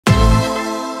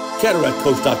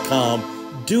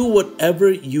CataractCoach.com. Do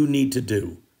whatever you need to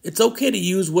do. It's okay to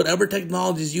use whatever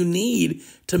technologies you need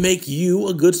to make you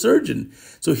a good surgeon.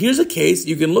 So here's a case.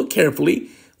 You can look carefully.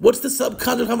 What's the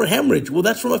subconjunctival hemorrhage? Well,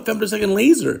 that's from a femtosecond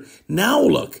laser. Now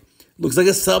look. Looks like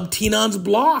a subtenon's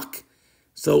block.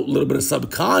 So a little bit of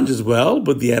subconj as well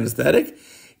with the anesthetic.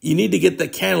 You need to get the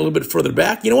can a little bit further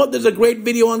back. You know what? There's a great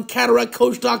video on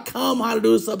CataractCoach.com how to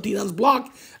do a subtenon's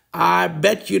block. I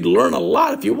bet you'd learn a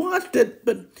lot if you watched it.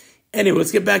 But anyway,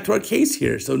 let's get back to our case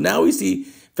here. So now we see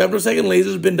femtosecond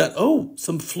laser has been done. Oh,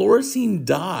 some fluorescein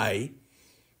dye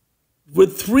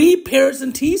with 3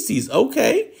 paracenteses.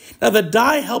 Okay. Now the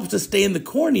dye helps to stay in the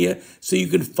cornea so you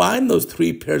can find those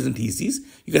 3 paracenteses.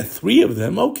 You got 3 of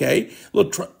them. Okay.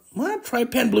 Little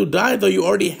trypan blue dye, though you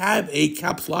already have a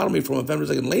capsulotomy from a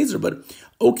femtosecond laser, but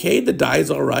okay, the dye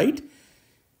is all right.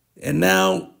 And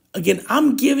now, again,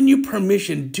 I'm giving you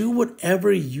permission. Do whatever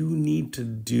you need to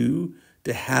do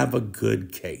to have a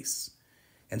good case.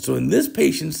 And so in this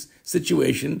patient's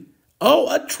situation,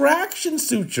 a traction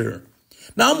suture.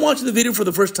 Now I'm watching the video for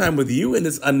the first time with you in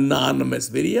this anonymous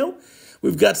video.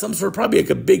 We've got some sort of probably like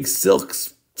a big silk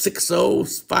 60,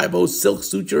 50 silk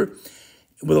suture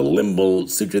with a limbal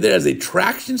suture there as a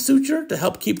traction suture to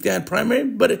help keep that primary.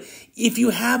 But if you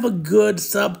have a good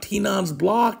subtenon's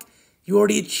block, you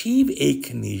already achieve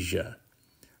akinesia.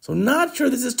 So not sure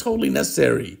this is totally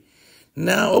necessary.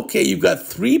 Now, okay, you've got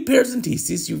 3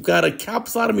 paracenteses. You've got a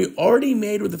capsulotomy already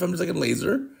made with the femtosecond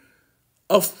laser.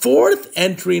 A 4th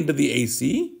entry into the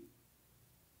AC.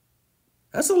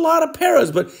 That's a lot of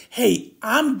paras, but hey,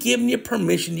 I'm giving you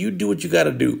permission. You do what you got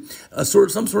to do.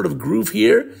 Some sort of groove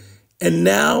here. And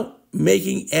now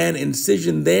making an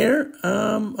incision there.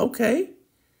 Okay.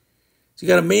 So you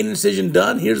got a main incision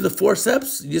done. Here's the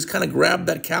forceps. You just kind of grab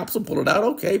that capsule, pull it out.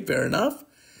 Okay, fair enough.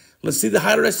 Let's see the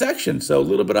hydrodissection. So a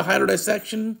little bit of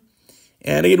hydrodissection.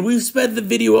 And again, we've sped the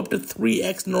video up to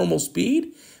 3x normal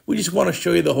speed. We just want to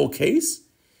show you the whole case.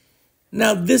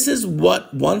 Now, this is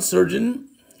what one surgeon,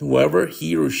 whoever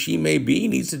he or she may be,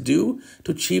 needs to do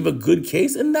to achieve a good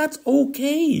case. And that's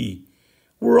okay.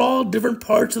 We're all different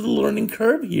parts of the learning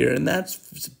curve here, and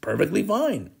that's perfectly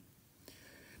fine.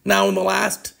 Now, in the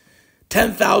last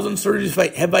 10,000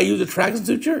 surgeries, have I used a traction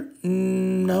suture?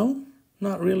 No,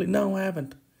 not really. No, I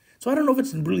haven't. So I don't know if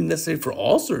it's really necessary for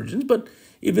all surgeons, but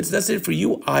if it's necessary for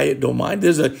you, I don't mind.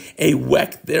 There's a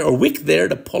wick there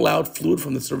to pull out fluid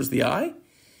from the surface of the eye.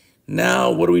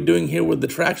 Now, what are we doing here with the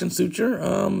traction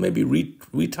suture? Maybe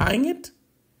retying it?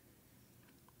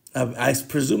 I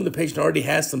presume the patient already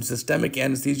has some systemic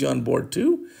anesthesia on board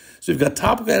too. So you've got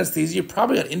topical anesthesia, you've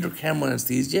probably got intracameral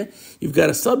anesthesia, you've got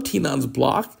a subtenon's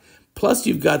block, plus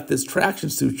you've got this traction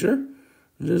suture.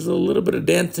 There's a little bit of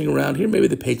dancing around here. Maybe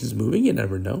the patient's moving, you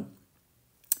never know.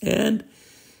 And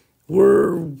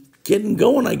we're getting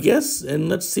going, I guess, and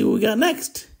let's see what we got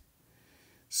next.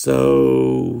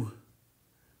 So,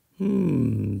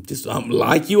 I'm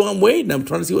like you, I'm waiting. I'm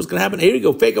trying to see what's going to happen. Here you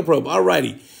go, phaco probe. All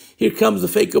righty. Here comes the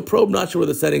phaco probe. Not sure where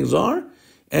the settings are.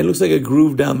 And it looks like a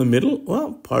groove down the middle.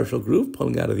 Well, partial groove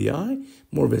pulling out of the eye.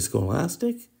 More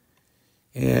viscoelastic.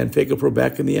 And phaco probe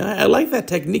back in the eye. I like that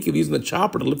technique of using the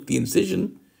chopper to lift the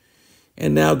incision.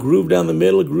 And now groove down the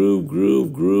middle. Groove,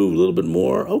 groove, groove. A little bit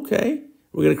more. Okay.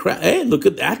 We're going to crack. Hey, look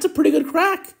at that. That's a pretty good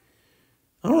crack.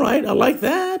 All right. I like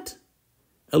that.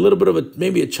 A little bit of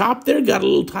maybe a chop there. Got a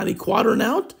little tiny quadrant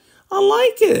out. I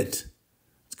like it.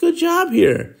 It's a good job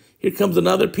here. Here comes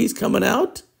another piece coming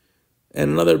out.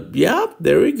 And another,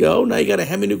 there we go. Now you got a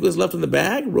heminucleus left in the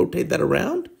bag. Rotate that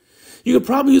around. You could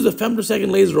probably use a femtosecond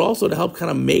laser also to help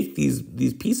kind of make these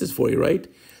pieces for you, right?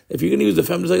 If you're going to use the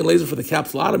femtosecond laser for the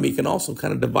capsulotomy, you can also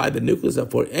kind of divide the nucleus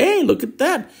up for you. Hey, look at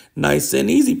that. Nice and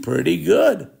easy. Pretty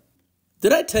good.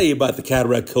 Did I tell you about the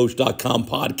CataractCoach.com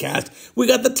podcast? We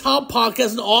got the top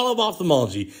podcast in all of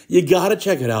ophthalmology. You got to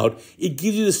check it out. It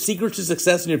gives you the secrets to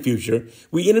success in your future.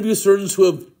 We interview surgeons who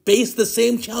have faced the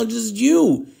same challenges as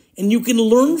you, and you can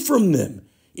learn from them.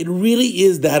 It really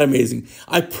is that amazing.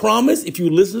 I promise if you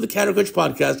listen to the CataractCoach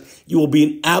podcast, you will be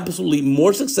an absolutely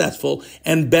more successful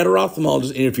and better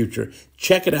ophthalmologist in your future.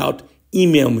 Check it out.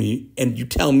 Email me, and you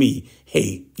tell me,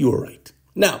 hey, you were right.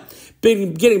 Now,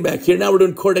 getting back here, now we're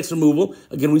doing cortex removal.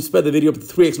 Again, we sped the video up to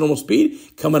 3x normal speed.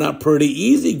 Coming out pretty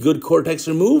easy. Good cortex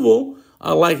removal.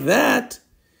 I like that.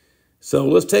 So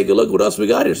let's take a look at what else we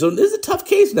got here. So this is a tough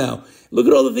case now. Look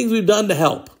at all the things we've done to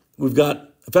help. We've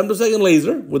got a femtosecond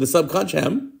laser with a subconch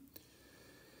hem,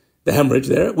 the hemorrhage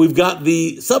there. We've got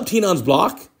the subtenon's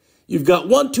block. You've got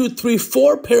 1, 2, 3,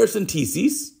 4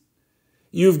 paracenteses.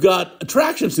 You've got a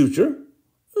traction suture.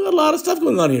 A lot of stuff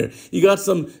going on here. You got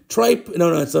some some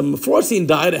fluorescein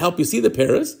dye to help you see the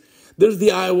paras. There's the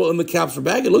IOL in the capsular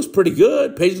bag. It looks pretty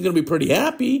good. Patient's going to be pretty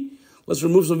happy. Let's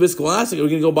remove some viscoelastic. Are we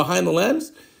going to go behind the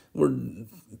lens?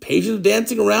 Patients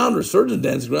dancing around or surgeons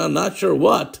dancing around, not sure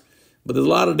what, but there's a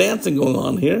lot of dancing going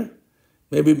on here.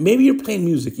 Maybe you're playing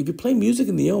music. If you play music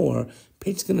in the OR,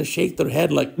 patient's going to shake their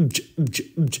head like,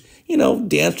 dance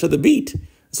to the beat.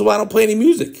 So I don't play any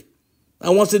music.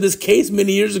 I once did this case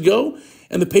many years ago,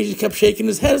 and the patient kept shaking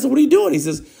his head. I said, what are you doing? He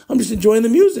says, I'm just enjoying the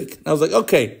music. And I was like,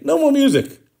 okay, no more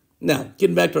music. Now,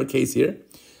 getting back to our case here.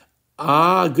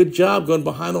 Good job going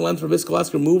behind the lens for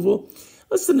viscoelastic removal.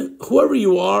 Listen, whoever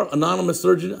you are, anonymous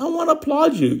surgeon, I want to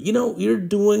applaud you. You're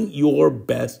doing your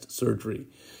best surgery.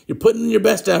 You're putting in your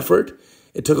best effort.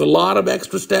 It took a lot of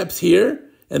extra steps here,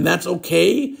 and that's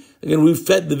okay. Again, we've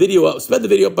sped the video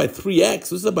up by 3x.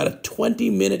 This is about a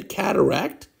 20-minute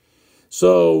cataract.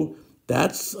 So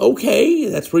that's okay.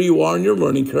 That's where you are in your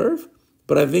learning curve.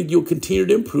 But I think you'll continue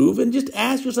to improve, and just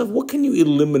ask yourself, what can you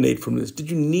eliminate from this?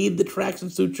 Did you need the traction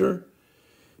suture?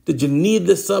 Did you need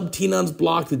the sub-Tenon's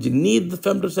block? Did you need the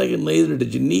femtosecond laser?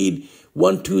 Did you need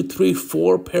 1, 2, 3,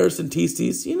 4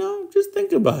 paracenteses? Just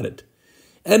think about it.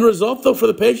 End result, though, for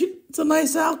the patient, it's a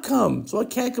nice outcome, so I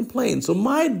can't complain. So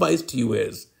my advice to you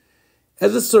is,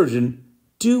 as a surgeon,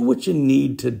 do what you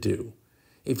need to do.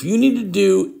 If you need to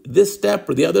do this step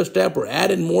or the other step or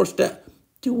add in more steps,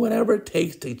 do whatever it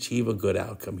takes to achieve a good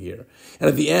outcome here. And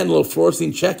at the end, a little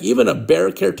fluorescein check, even a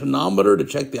barocare tonometer to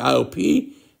check the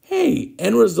IOP. Hey,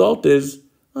 end result is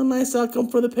a nice outcome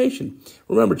for the patient.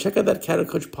 Remember, check out that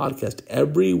CataractCoach podcast.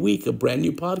 Every week, a brand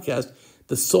new podcast.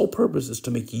 The sole purpose is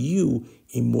to make you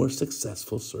a more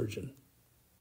successful surgeon.